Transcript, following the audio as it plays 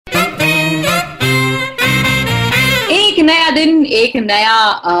दिन एक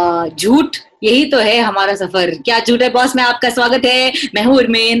नया झूठ, यही तो है हमारा सफर। क्या झूठ है बॉस में आपका स्वागत है। मैं हूँ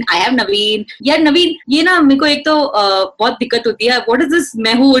उर्मिन, आई हैव नवीन। यार नवीन, ये ना मेरे को एक तो बहुत दिक्कत होती है। व्हाट इज दिस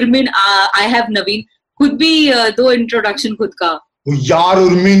मैं हूँ उर्मिन, आई हैव नवीन? खुद भी दो इंट्रोडक्शन खुद का। यार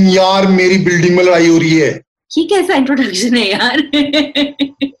उर्मिन, यार मेरी बिल्डिंग में लड़ाई हो रही है। ये कैसा इंट्रोडक्शन है यार?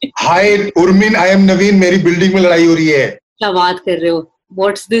 हाय उर्मिन, आई एम नवीन, मेरी बिल्डिंग में लड़ाई हो रही है। क्या बात कर रहे हो?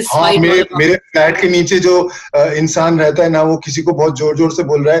 What's this हाँ, fight all about? मेरे फ्लैट के नीचे जो इंसान रहता है ना, वो किसी को बहुत जोर जोर से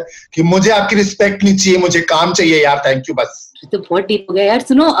बोल रहा है कि मुझे आपकी रिस्पेक्ट नहीं चाहिए, मुझे काम चाहिए यार, थैंक यू बस। तो बहुत डीप हो गया यार।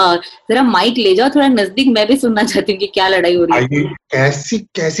 सुनो, जरा माइक ले जाओ थोड़ा नजदीक, मैं भी सुनना चाहती हूँ कि क्या लड़ाई हो रही है। कैसी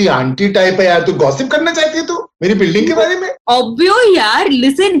कैसी आंटी टाइप है यार, तू गॉसिप करना चाहती है तू मेरी बिल्डिंग के बारे में? ऑब्वियो यार,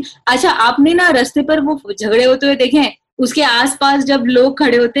 लिसन। अच्छा, आपने ना रास्ते पर वो झगड़े होते हुए देखे हैं? उसके आसपास जब लोग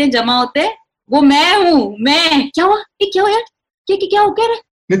खड़े होते हैं, जमा होते हैं, वो मैं हूँ। मैं क्या हुआ? क्या हुआ यार? क्या हो? क्या रहा?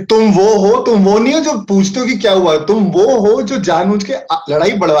 नहीं, तुम वो नहीं हो जो पूछते हो कि क्या हुआ। तुम वो हो जो जानबूझ के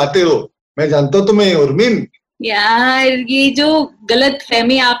लड़ाई बढ़वाते हो। मैं जानता हूँ तुम्हें उर्मिन। यार ये जो गलत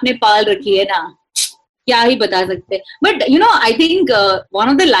फहमी आपने पाल रखी है ना, क्या ही बता सकते हैं। But you know, I think one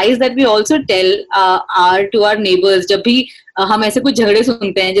of the lies that we also tell are to our neighbours, जब भी हम ऐसे कुछ झगड़े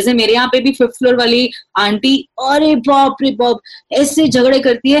सुनते हैं, जैसे मेरे यहाँ पे भी 5th फ्लोर वाली आंटी, अरे बाप रे बाप, ऐसे झगड़े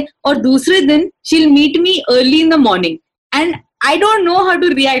करती है, और दूसरे दिन she will meet me early in the morning and I don't know how to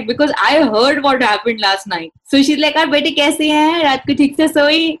react because I heard what happened last night. So she's like, "यार बेटे कैसे हैं? रात को ठीक से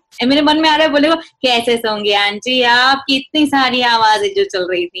सोई?" मेरे मन में आ रहा है, बोले वो कैसे सोंगे आंटी, आपकी इतनी सारी आवाजें जो चल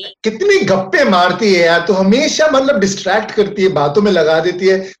रही थी। कितनी गप्पे मारती है यार, तो हमेशा मतलब डिस्ट्रैक्ट करती है, बातों में लगा देती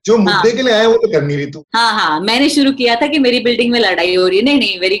है। जो मुद्दे के लिए आए वो तो कर नहीं रही तू। हाँ, मैंने शुरू किया था कि मेरी बिल्डिंग में लड़ाई हो रही है।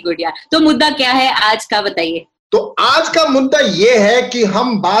 नहीं, वेरी गुड यार। तो मुद्दा क्या है आज का, बताइए। तो आज का मुद्दा ये है कि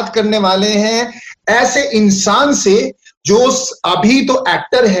हम बात करने वाले हैं ऐसे इंसान से जो अभी तो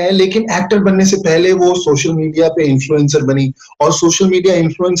एक्टर है, लेकिन एक्टर बनने से पहले वो सोशल मीडिया पे इन्फ्लुएंसर बनी, और सोशल मीडिया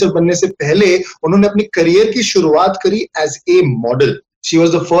इन्फ्लुएंसर बनने से पहले उन्होंने अपनी करियर की शुरुआत करी as a model. She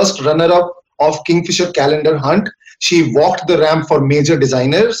was the first runner up of Kingfisher calendar hunt. She walked the ramp for major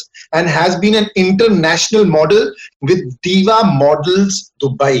designers and has been an international model with Diva Models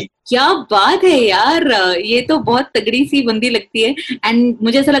Dubai. क्या बात है यार, ये तो बहुत तगड़ी सी बंदी लगती है। एंड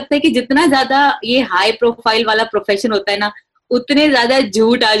मुझे ऐसा लगता है कि जितना ज्यादा ये हाई प्रोफाइल वाला प्रोफेशन होता है ना, उतने ज्यादा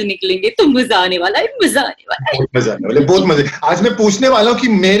झूठ आज निकलेंगे, तो मजा आने वाला है। बहुत मजे। आज मैं पूछने वाला हूँ कि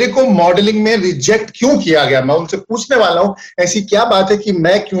मेरे को मॉडलिंग में रिजेक्ट क्यों किया गया। मैं उनसे पूछने वाला हूँ ऐसी क्या बात है कि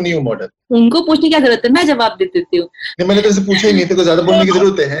मैं क्यों नहीं हूँ मॉडल। उनको पूछने की क्या जरूरत है, मैं जवाब दे देती हूँ। नहीं, मैंने तो पूछा ही नहीं, तो ज्यादा बोलने की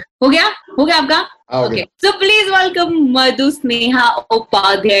जरूरत है। हो गया आपका? Okay, so please welcome Madhu Sneha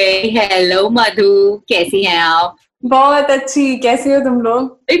Upadhyay. Hello मधु, कैसी हैं आप? बहुत अच्छी, कैसे हो तुम लोग?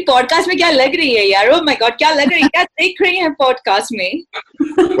 पॉडकास्ट में क्या लग रही है यार? ओह माय गॉड, क्या लग रही है? क्या देख रही हैं पॉडकास्ट में?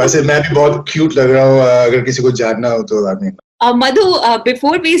 वैसे मैं भी बहुत क्यूट लग रहा हूँ, अगर किसी को जानना हो तो आने। मधु,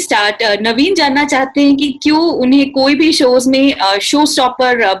 बिफोर वी स्टार्ट, नवीन जानना चाहते हैं कि क्यों उन्हें कोई भी शोज में शो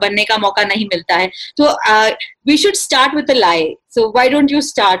स्टॉपर बनने का मौका नहीं मिलता है। तो we should start with a lie, so why don't you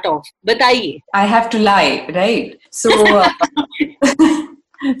start of? बताइए। I have to lie, right? सो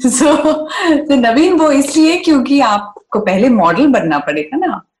नवीन, वो इसलिए क्योंकि आपको पहले मॉडल बनना पड़ेगा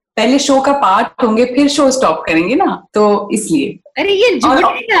ना, पहले शो का पार्ट होंगे, फिर शो स्टॉप करेंगे ना, तो इसलिए। अरे ये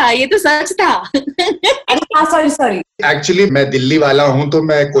झूठ था, ये तो सच था। अरे सॉरी। एक्चुअली मैं दिल्ली वाला हूँ, तो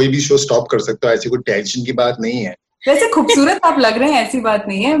मैं कोई भी शो स्टॉप कर सकता हूँ, ऐसी कोई टेंशन की बात नहीं है। वैसे खूबसूरत आप लग रहे हैं, ऐसी बात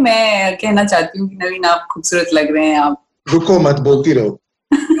नहीं है। मैं कहना चाहती हूँ कि नवीन, आप खूबसूरत लग रहे हैं। आप रुको मत, बोलती रहो।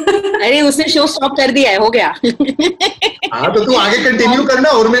 अरे उसने शो स्टॉप कर दिया है, हो गया। हाँ, तो तू आगे कंटिन्यू करना।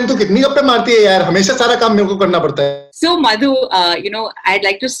 और मैं तो कितनी गप्पे मारती है यार, हमेशा सारा काम मेरे को करना पड़ता है। So Madhu, you know, I'd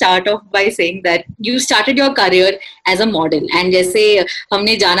like to start off by saying that you started your career as a model, and जैसे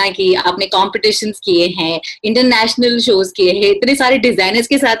हमने जाना कि आपने competitions किए हैं, international shows किए हैं, इतने सारे designers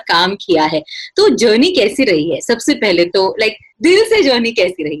के साथ काम किया है, तो जर्नी कैसी रही है? सबसे पहले तो लाइक दिल से जर्नी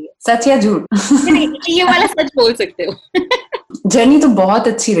कैसी रही है? सच या झूठ? ये वाला सच बोल सकते हो। जर्नी तो बहुत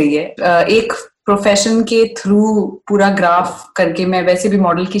अच्छी रही है। एक प्रोफेशन के थ्रू पूरा ग्राफ करके, मैं वैसे भी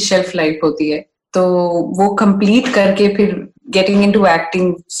मॉडल की शेल्फ लाइफ होती है, तो वो कंप्लीट करके फिर getting into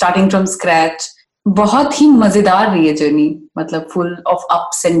acting, starting from scratch, बहुत ही मजेदार रही है जर्नी। मतलब full of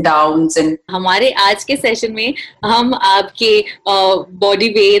ups and downs. And हमारे आज के सेशन में हम आपके body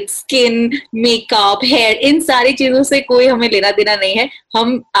weight, skin, makeup, hair, इन सारी चीजों से कोई हमें लेना देना नहीं है।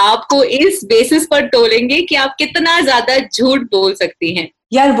 हम आपको इस बेसिस पर तोलेंगे कि आप कितना ज्यादा झूठ बोल सकती हैं।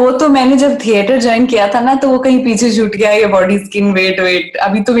 यार वो तो मैंने जब थिएटर ज्वाइन किया था ना, तो वो कहीं पीछे छूट गया, ये बॉडी, स्किन, वेट।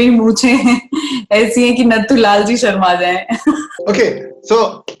 अभी तो मेरी मूंछें ऐसी है कि नत्थू लाल जी शर्मा जाए। ओके,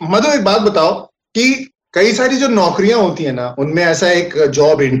 सो मधु एक बात बताओ कि कई सारी जो नौकरियां होती है ना, उनमें ऐसा एक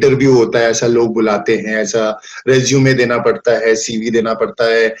जॉब इंटरव्यू होता है, ऐसा लोग बुलाते हैं, ऐसा रेज्यूमे देना पड़ता है, सीवी देना पड़ता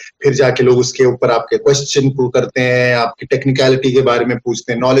है, फिर जाके लोग उसके ऊपर आपके क्वेश्चन करते हैं, आपकी टेक्निकलिटी के बारे में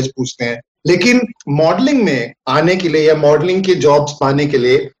पूछते हैं, नॉलेज पूछते हैं। लेकिन मॉडलिंग में आने के लिए या मॉडलिंग के जॉब्स पाने के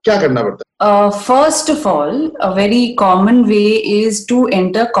लिए क्या करना पड़ता है? First of all, a very common way is to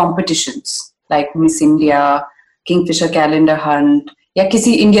enter competitions like miss India, Kingfisher calendar Hunt, या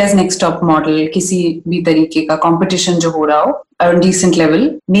किसी इंडियाज नेक्स्ट टॉप मॉडल, किसी भी तरीके का कंपटीशन जो हो रहा हो decent level,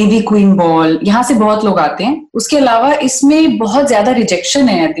 navy queen ball, यहाँ से बहुत लोग आते हैं। उसके अलावा इसमें बहुत ज्यादा रिजेक्शन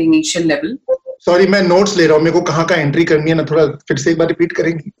है at the initial level. Sorry, मैं नोट्स ले रहा हूँ, मेरे को कहाँ इंट्री करनी है ना, थोड़ा फिर से एक बार रिपीट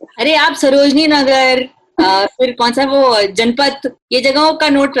करेंगी? अरे आप सरोजनी नगर, फिर कौन सा वो जनपद, ये जगहों का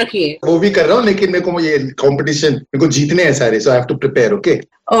नोट रखिए। वो भी कर रहा हूँ, लेकिन मेरे को ये कंपटीशन मेरे को जीतने हैं सारे, सो I have to prepare.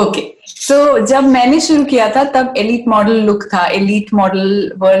 Okay so जब मैंने शुरू किया था तब एलीट मॉडल लुक था। एलीट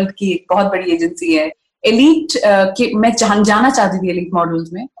मॉडल वर्ल्ड की एक बहुत बड़ी एजेंसी है। एलीट मैं जाना चाहती थी एलीट मॉडल्स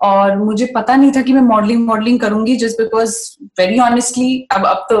में, और मुझे पता नहीं था कि मैं मॉडलिंग करूंगी, जस्ट बिकॉज वेरी ऑनेस्टली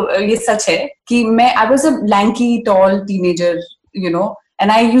अब तो ये सच है कि मैं आई was a lanky toll teenager, you know,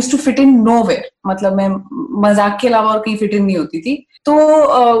 and I used to fit in nowhere. मतलब मैं मजाक के अलावा और कहीं फिट इन नहीं होती थी।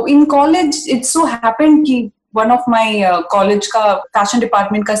 तो in college it so happened कि one of my college का fashion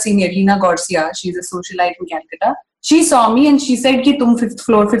department का senior, Lina Garcia, she's a socialite in Calcutta. She saw me and she said कि तुम fifth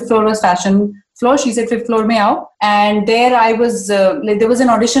floor was fashion floor. She said fifth floor में आओ, and there I was there was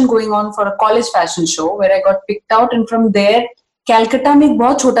an audition going on for a college fashion show where I got picked out, and from there Calcutta में एक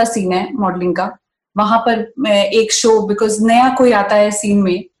बहुत छोटा scene है modeling का, वहां पर एक show, because नया कोई आता है scene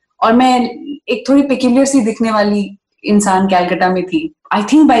में, और मैं एक थोड़ी peculiar सी दिखने वाली इंसान कैलकाटा में थी. I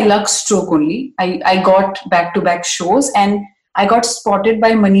think by luck stroke only, I got back-to-back shows, and I got spotted by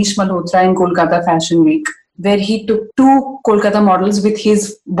Manish Malhotra in Kolkata Fashion Week, where he took 2 Kolkata models with his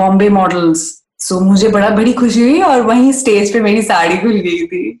Bombay models. So मुझे बड़ी खुशी हुई, और वहीं stage पे मेरी साड़ी खुल गई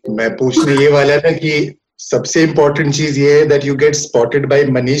थी. मैं पूछने ये वाला था कि सबसे इम्पोर्टेंट चीज ये है that you get spotted by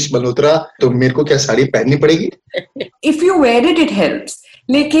Manish Malhotra, तो मेरे को क्या साड़ी पहननी पड़ेगी? If you wear it, it helps.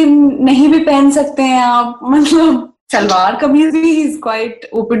 लेकिन नहीं भी पहन सकते हैं आप, मतलब सलवार कमीज भी, is quite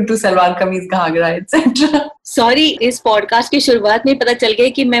open to salwar kameez, Ghaghara etcetera. Sorry, इस पॉडकास्ट की शुरुआत में पता चल गया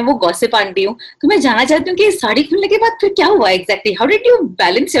कि मैं वो गॉसिप आंटी हूँ, तो मैं जानना चाहती हूँ कि साड़ी खुलने के बाद फिर क्या हुआ exactly? How did you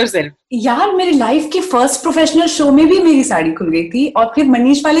balance yourself? यार, मेरी लाइफ के फर्स्ट प्रोफेशनल शो में भी मेरी साड़ी खुल गई थी, और फिर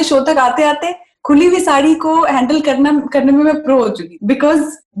मनीष वाले शो तक आते आते खुली हुई साड़ी को हैंडल करने में मैं प्रो हो चुकी. Because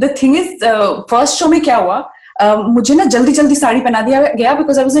the thing is, first show में क्या हुआ, मुझे ना जल्दी साड़ी पहना दिया गया,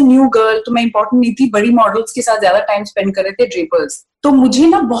 because I was a new girl, तो मैं इंपॉर्टेंट नहीं थी, बड़ी मॉडल्स के साथ ज्यादा टाइम स्पेंड कर रहे थे ड्रेपर्स, तो मुझे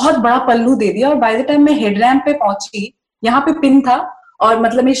ना बहुत बड़ा पल्लू दे दिया, और बाय द टाइम मैं हेड रैम्प पे पहुंची, यहाँ पे पिन था, और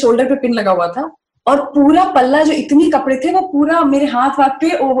मतलब मेरे शोल्डर पे पिन लगा हुआ था, और पूरा पल्ला जो इतनी कपड़े थे वो पूरा मेरे हाथ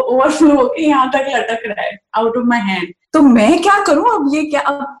पे ओवरफ्लो होके यहाँ तक लटक रहा है आउट ऑफ माई हैंड. तो मैं क्या करूं अब, ये क्या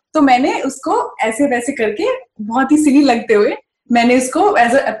अब? तो मैंने उसको ऐसे वैसे करके बहुत ही सिली लगते हुए मैंने इसको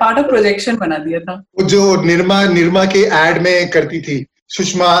as a part of projection बना दिया था. वो जो निर्मा के एड में करती थी,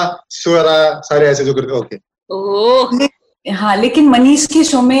 सुषमा स्वरा, सारे ऐसे जो करते. ओके. ओह हाँ, लेकिन मनीष के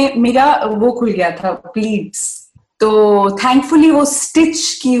शो में मेरा वो खुल गया था, प्लीट्स, तो थैंकफुली वो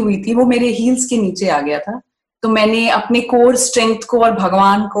स्टिच की हुई थी, वो मेरे हील्स के नीचे आ गया था. तो मैंने अपने कोर स्ट्रेंथ को और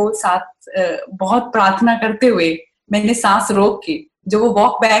भगवान को साथ बहुत प्रार्थना करते हुए मैंने सांस रोक के जो वो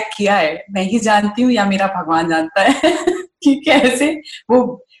वॉक बैक किया है, मैं ही जानती हूँ या मेरा भगवान जानता है कि कैसे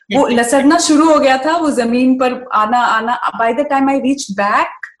वो लसरना शुरू हो गया था, वो जमीन पर आना. By the time I reach back,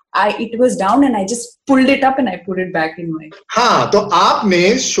 it was down and I just pulled it up and I put it back in my. हाँ, तो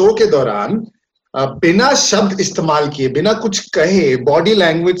आपने शो के दौरान बिना शब्द इस्तेमाल किए, बिना कुछ कहे, बॉडी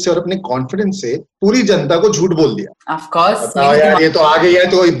लैंग्वेज से और अपने कॉन्फिडेंस से पूरी जनता को झूठ बोल दिया. Of course. यार, ये तो आ गई है,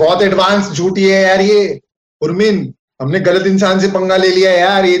 तो बहुत एडवांस झूठी है यार ये. उर्मिन, हमने गलत इंसान से पंगा ले लिया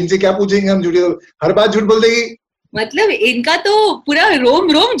यार, इनसे क्या पूछेंगे हम, झूठी हर बात झूठ बोल देगी. मतलब इनका तो पूरा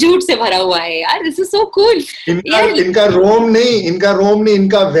रोम झूठ से भरा हुआ है यार. This is so cool. इनका रोम नहीं,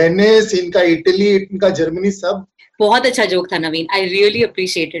 इनका वेनिस, इनका इटली, इनका जर्मनी, सब. बहुत अच्छा जोक था नवीन. I really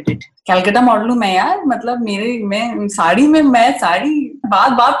appreciated it. Calcutta model हूँ मैं यार, मतलब मैं साड़ी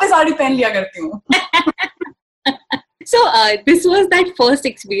बात पे साड़ी पहन लिया करती हूँ. So this was that first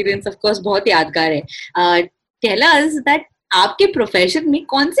experience, of course, बहुत यादगार है. Tell us that आपके प्रोफेशन में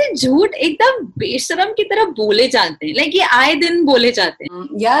कौन से झूठ एकदम बेशरम की तरह बोले जाते हैं, लाइक ये आए दिन बोले जाते हैं?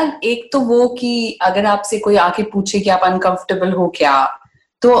 यार, एक तो वो कि अगर आपसे कोई आके पूछे कि आप अनकंफर्टेबल हो क्या,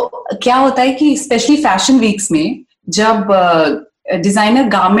 तो क्या होता है कि स्पेशली फैशन वीक्स में जब डिजाइनर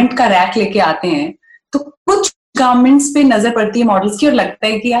गारमेंट का रैक लेके आते हैं, तो कुछ गारमेंट्स पे नजर पड़ती है मॉडल्स की, और लगता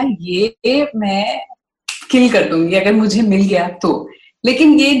है कि यार ये मैं किल कर दूंगी अगर मुझे मिल गया तो.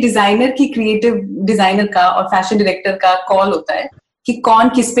 लेकिन ये डिजाइनर की, क्रिएटिव डिजाइनर का और फैशन डायरेक्टर का कॉल होता है कि कौन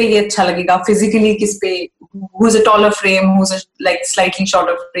किस पे ये अच्छा लगेगा, फिजिकली किस पे, who's a taller frame, who's a like slightly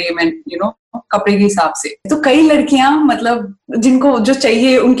shorter frame, and you know, कपड़े के हिसाब से। तो कई लड़कियां मतलब जिनको जो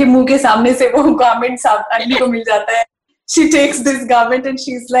चाहिए उनके मुंह के सामने से वो गारमेंट अगली को मिल जाता है, she takes this garment and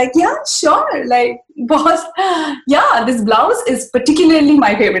she's like, yeah, sure, like boss, yeah, this blouse is particularly my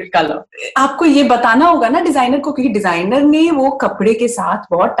favorite color। आपको ये बताना होगा ना डिजाइनर को, क्योंकि डिजाइनर ने वो कपड़े के साथ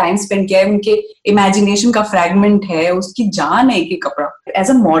बहुत टाइम स्पेंड किया है, उनके इमेजिनेशन का फ्रैगमेंट है, उसकी जान है कि कपड़ा। As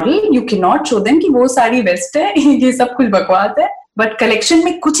a model you can not show them कि वो साड़ी वेस्ट है, ये सब कुछ बकवास है। बट कलेक्शन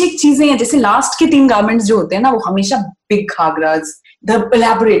में कुछ एक चीजें हैं, जैसे लास्ट के 3 गारमेंट्स जो होते हैं ना, वो हमेशा big ghagras, the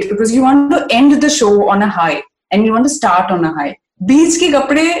elaborate, because you want to and the show on a high and you want to start on a high। बीच के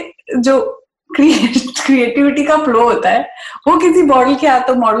कपड़े जो क्रिएटिविटी का फ्लो होता है, वो किसी मॉडल के हाथ,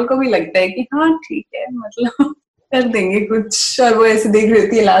 तो मॉडल को भी लगता है कि हाँ ठीक है, मतलब कर देंगे कुछ, और वो ऐसे देख रही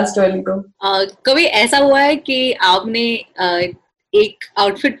होती है लास्ट वाली को। कभी ऐसा हुआ है कि आपने एक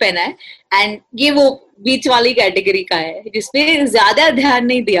आउटफिट पहना है एंड ये वो बीच वाली कैटेगरी का है जिसमें ज्यादा ध्यान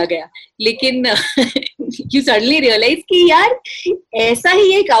नहीं दिया गया, लेकिन यू सडनली रियलाइज कि यार ऐसा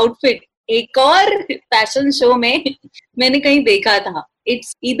ही एक आउटफिट एक और फैशन शो में मैंने कहीं देखा था,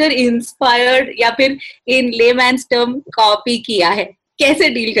 इट्स इधर इंस्पायर्ड या फिर इन लेमैन्स टर्म कॉपी किया है, कैसे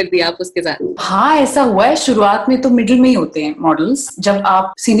डील कर दिया आप उसके साथ? हाँ, ऐसा हुआ है। शुरुआत में तो मिडिल में ही होते हैं मॉडल्स, जब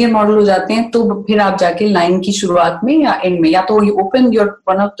आप सीनियर मॉडल हो जाते हैं तो फिर आप जाके लाइन की शुरुआत में या एंड में, या तो you open, your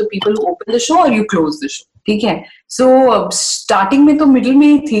one of the people who open the show और यू क्लोज द शो, ठीक है। सो स्टार्टिंग में तो मिडिल में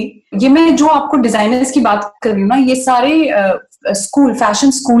ही थी। ये मैं जो आपको डिजाइनर्स की बात कर रही हूँ ना, ये सारे स्कूल,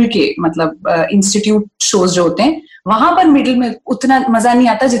 फैशन स्कूल के मतलब इंस्टीट्यूट शोज जो होते हैं, वहां पर मिडिल में उतना मजा नहीं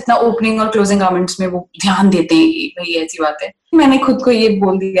आता जितना ओपनिंग और क्लोजिंग गारमेंट्स में वो ध्यान देते हैं। भाई ऐसी बात है, मैंने खुद को ये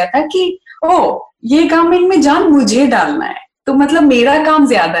बोल दिया था कि ओ ये गारमेंट में जान मुझे डालना है, तो मतलब मेरा काम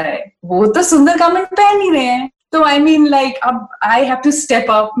ज्यादा है, वो तो सुंदर गारमेंट पहन ही रहे हैं, तो आई मीन लाइक अब I have to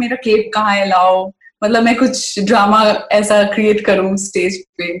step up, मेरा केप कहाँ है लाओ, मतलब मैं कुछ ड्रामा ऐसा क्रिएट करूं स्टेज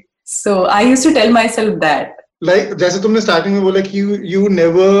पे। सो I used to tell my self that. Like जैसे तुमने स्टार्टिंग में बोला कि you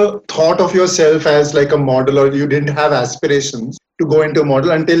never thought of yourself as like a model or you didn't have aspirations to go into a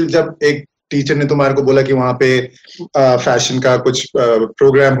model until जब एक teacher ने तुम्हारे को बोला कि वहाँ पे फैशन का कुछ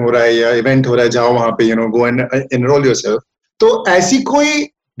प्रोग्राम हो रहा है या इवेंट हो रहा है, जाओ वहाँ पे, go and enroll yourself। तो ऐसी कोई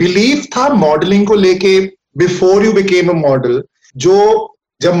बिलीफ था मॉडलिंग को लेके before you became a model, जो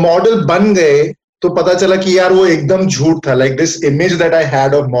जब मॉडल बन गए तो पता चला कि यार वो एकदम झूठ था, like this image that I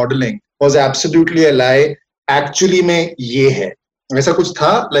had of modeling was absolutely a lie, actually में ये है, ऐसा कुछ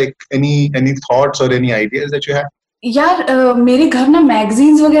था? लाइक एनी थॉट्स और any ideas that you had? यार मेरे घर ना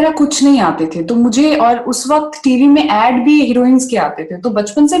मैगजीन्स वगैरह कुछ नहीं आते थे, तो मुझे, और उस वक्त टीवी में एड भी हीरोइंस के आते थे, तो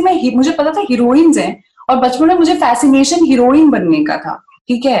बचपन से मुझे पता था हीरोइंस हैं, और बचपन में मुझे फैसिनेशन हीरोइन बनने का था,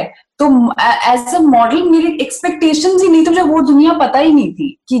 ठीक है। तो एज अ मॉडल मेरी एक्सपेक्टेशंस ही नहीं थी, मुझे वो दुनिया पता ही नहीं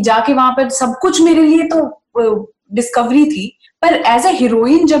थी कि जाके वहां पर सब कुछ मेरे लिए तो डिस्कवरी थी। पर एज अ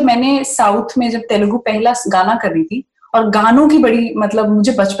हीरोइन जब मैंने साउथ में, जब तेलुगु पहला गाना कर रही थी, और गानों की बड़ी, मतलब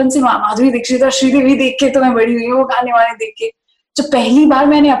मुझे बचपन से माधुरी दीक्षित और श्रीदेवी देख के तो मैं बड़ी हुई, वो गाने वाने देख के जब पहली बार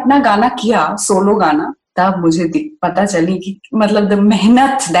मैंने अपना गाना किया, सोलो गाना, तब मुझे पता चली कि मतलब द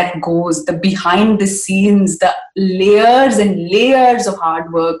मेहनत that goes, the behind the scenes, the layers and layers of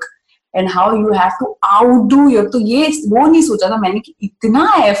hard work and how you have to outdo your, तो ये वो नहीं सोचा था मैंने कि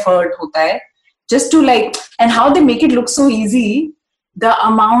इतना एफर्ट होता है just to like, and how they make it look so easy, the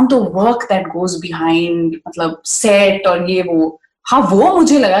amount of work that goes behind, मतलब set और ये वो, हाँ वो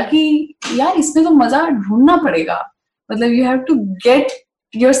मुझे लगा कि यार इसमें तो मजा ढूंढना पड़ेगा, मतलब you have to get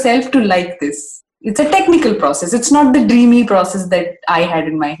yourself to like this. It's a technical process, it's not the dreamy process that I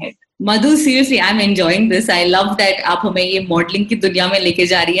had in my head. Madhu, seriously, I'm enjoying this. I love that आप हमें ये modelling की दुनिया में लेके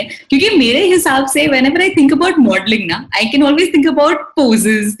जा रही है, क्योंकि मेरे हिसाब से whenever I think about modeling ना, I can always think about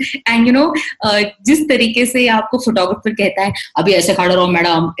poses and जिस तरीके से आपको फोटोग्राफर कहता है अभी ऐसे खड़ा रहो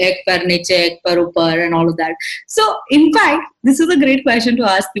मैडम, एक पैर नीचे एक पैर ऊपर and all of that. So in fact, this is a great question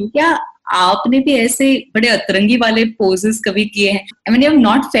to ask you. क्या आपने भी ऐसे बड़े अतरंगी वाले poses कभी किए हैं? I mean, you have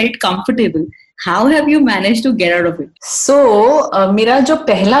not felt comfortable. How have you managed to get out of it? So, मेरा जो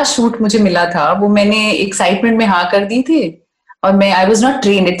पहला शूट मुझे मिला था वो मैंने एक्साइटमेंट में हाँ कर दी थी, और मैं I was not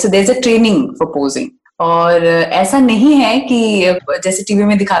trained. There's a training for posing. और ऐसा नहीं है कि जैसे टीवी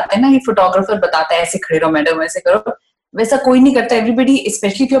में दिखाते हैं ना, ये फोटोग्राफर बताता है ऐसे खड़े रहो मैडम, ऐसे करो, वैसा कोई नहीं करता। Everybody,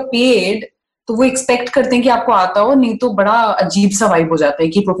 specially if you are paid, तो वो एक्सपेक्ट करते हैं कि आपको आता हो, नहीं तो बड़ा अजीब सा वाइब हो जाता है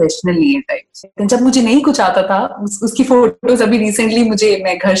कि प्रोफेशनल नहीं है टाइप। जब मुझे नहीं कुछ आता था, उसकी फोटोज अभी रिसेंटली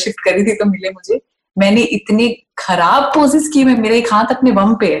मैं घर शिफ्ट करी थी तो मिले मुझे, मैंने इतने खराब पोजेस किए, मेरा एक हाथ अपने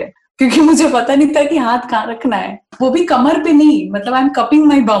बम पे है, क्योंकि मुझे पता नहीं था कि हाथ कहाँ रखना है, वो भी कमर पे नहीं, मतलब I am cupping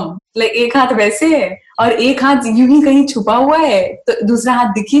my bomb, like एक हाथ वैसे है और एक हाथ यूं ही कहीं छुपा हुआ है, तो दूसरा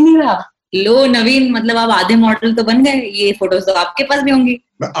हाथ दिख ही नहीं रहा। लो नवीन, मतलब आप आधे मॉडल तो बन गए, ये फोटोज तो आपके पास भी होंगी।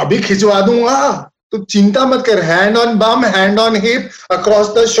 मैं अभी खिंचवा दूंगा, तो चिंता मत कर। Hand on bomb, hand on hip,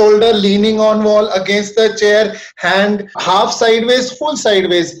 across the shoulder, leaning on wall, against the chair, hand half sideways, full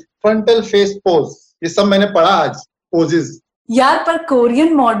sideways, frontal face pose, ये सब मैंने पढ़ा आज पोजेस। यार पर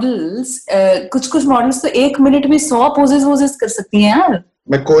कोरियन मॉडल्स, कुछ मॉडल्स तो 1 मिनट में 100 पोजेस कर सकती हैं यार।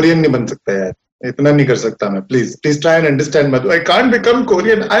 मैं कोरियन नहीं बन सकता यार, इतना नहीं कर सकता मैं। Please try and understand Madhu, I can't become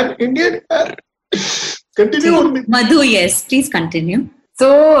Korean, I am Indian यार। Continue Madhu, yes please continue.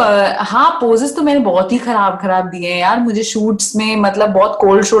 तो हाँ, पोजेस तो मैंने बहुत ही खराब दिए हैं यार। मुझे शूट्स में मतलब बहुत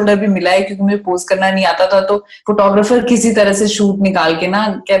कोल्ड शोल्डर भी मिला है, क्योंकि मुझे पोज करना नहीं आता था, तो फोटोग्राफर किसी तरह से शूट निकाल के ना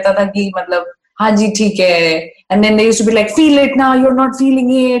कहता था कि मतलब हाँ जी ठीक है, and then they used to be like feel it now, you are not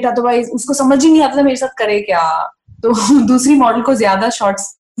feeling it, otherwise उसको समझ ही नहीं आता था मेरे साथ करे क्या। तो दूसरी मॉडल को ज्यादा शॉट्स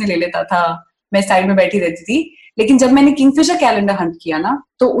में ले लेता था, मैं साइड में बैठी रहती थी। लेकिन जब मैंने किंगफिशर कैलेंडर हंट किया ना,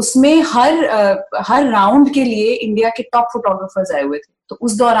 तो उसमें हर राउंड के लिए इंडिया के टॉप फोटोग्राफर्स आए हुए थे, तो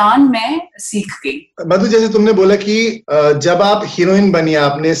उस दौरान मैं सीख गई। मधु, जैसे तुमने बोला कि जब आप हीरोइन बनी,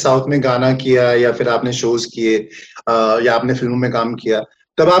 आपने साउथ में गाना किया या फिर आपने शोज किए या आपने फिल्मों में काम किया,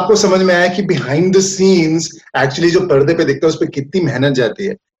 तब आपको समझ में आया कि बिहाइंड द सीन्स एक्चुअली जो पर्दे पे दिखता है उस पर कितनी मेहनत जाती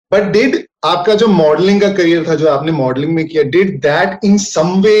है। बट डिड आपका जो मॉडलिंग का करियर था, जो आपने मॉडलिंग में किया, did that in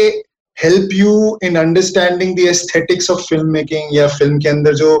some way help you in understanding the aesthetics of filmmaking, या फिल्म के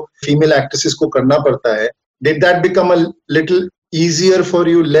अंदर जो फीमेल एक्ट्रेसेस को करना पड़ता है, did that become a little easier for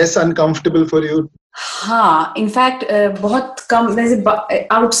you, less uncomfortable for you? हाँ, इनफैक्ट बहुत कम, वैसे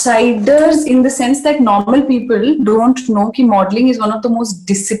outsiders in the sense that normal people don't know कि modelling is one of the most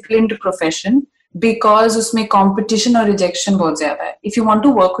disciplined profession, because उसमें competition और rejection बहुत ज्यादा है if you want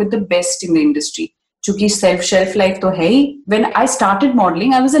to work with the best in the industry. चूंकि shelf life तो है ही। When I started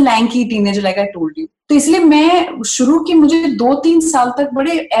modelling, I was a lanky teenager like I told you, तो इसलिए मैं शुरू की मुझे 2-3 साल तक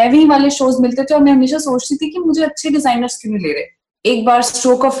बड़े एवी वाले शोज मिलते थे और मैं हमेशा सोचती थी कि मुझे अच्छे डिजाइनर्स क्यों नहीं ले रहे। एक बार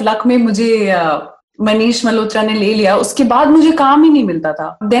स्ट्रोक ऑफ लक में मुझे मनीष मल्होत्रा ने ले लिया, उसके बाद मुझे काम ही नहीं मिलता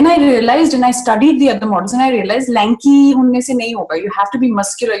था। Then I realised and I studied the other models and I realised lanky होने से नहीं होगा, you have to be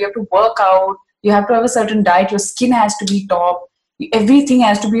muscular, you have to work out, you have to have a certain diet, your skin has to be top, everything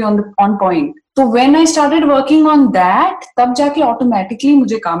has to be on point. So when I started working on that, तब जाके automatically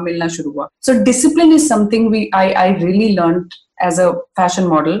मुझे काम मिलना शुरू हुआ. So discipline is something I really learned as a fashion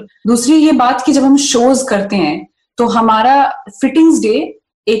model. दूसरी ये बात कि जब हम shows करते हैं तो हमारा fittings day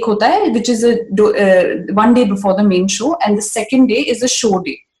एक होता है which is one day before the main show, and the second day is the show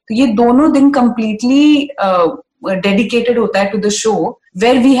day. तो ये दोनों दिन completely dedicated होता है to the show,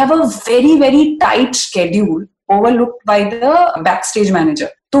 where we have a very very tight schedule overlooked by the backstage manager.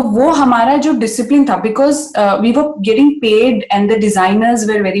 तो वो हमारा जो discipline था, because we were getting paid and the designers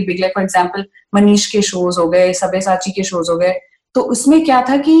were very big, like for example Manish के shows हो गए, सब्यसाची के shows हो गए, तो उसमें क्या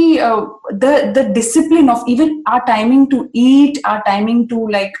था कि the discipline of even our timing to eat, our timing to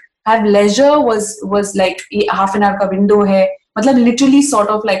like have leisure was like half an hour का window है, मतलब literally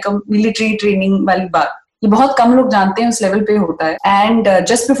sort of like a military training वाली बात. ये बहुत कम लोग जानते हैं उस लेवल पे होता है. And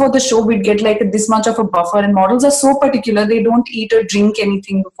just before the show we'd get like this much of a buffer, and models are so particular, they don't eat और drink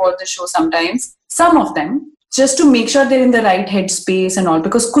anything before the show sometimes, some of them, just to make sure they're in the right head space and all,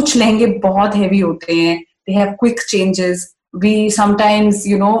 because कुछ लहंगे बहुत heavy होते हैं, they have quick changes, we sometimes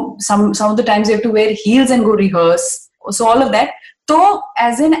you know some of the times you have to wear heels and go rehearse, so all of that. तो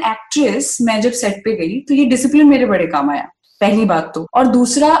as an actress मैं जब set पे गई तो ये डिसिप्लिन मेरे बड़े काम आया, पहली बात तो. और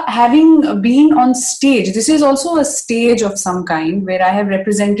दूसरा, having been on stage, this is also a stage of some kind where I have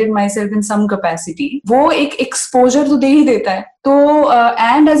represented myself in some capacity. वो एक exposure तो दे ही देता है. तो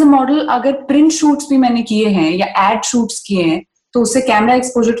and as a model, अगर print shoots भी मैंने किए हैं या ad shoots किए हैं तो उससे कैमरा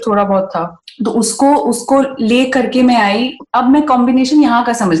एक्सपोजर थोड़ा बहुत था, तो उसको ले करके मैं आई. अब मैं कॉम्बिनेशन यहाँ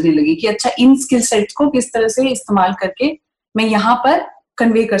का समझने लगी कि अच्छा इन स्किल सेट्स को किस तरह से इस्तेमाल करके मैं यहाँ पर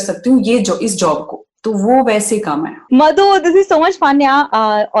कन्वे कर सकती हूँ इस जॉब को, तो वो वैसे काम है. Madhu, this is so much fun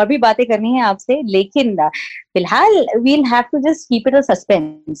यार, और भी बातें करनी है आपसे, लेकिन फिलहाल we'll have to just keep it a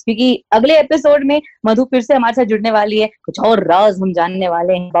suspense, क्योंकि अगले एपिसोड में मधु फिर से हमारे साथ जुड़ने वाली है, कुछ और राज हम जानने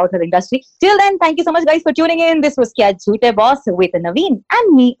वाले हैं अबाउट हर industry. Till then, thank you so much guys for tuning in. This was क्या झूठे boss with Naveen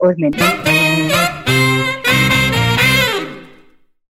and me, Urmin.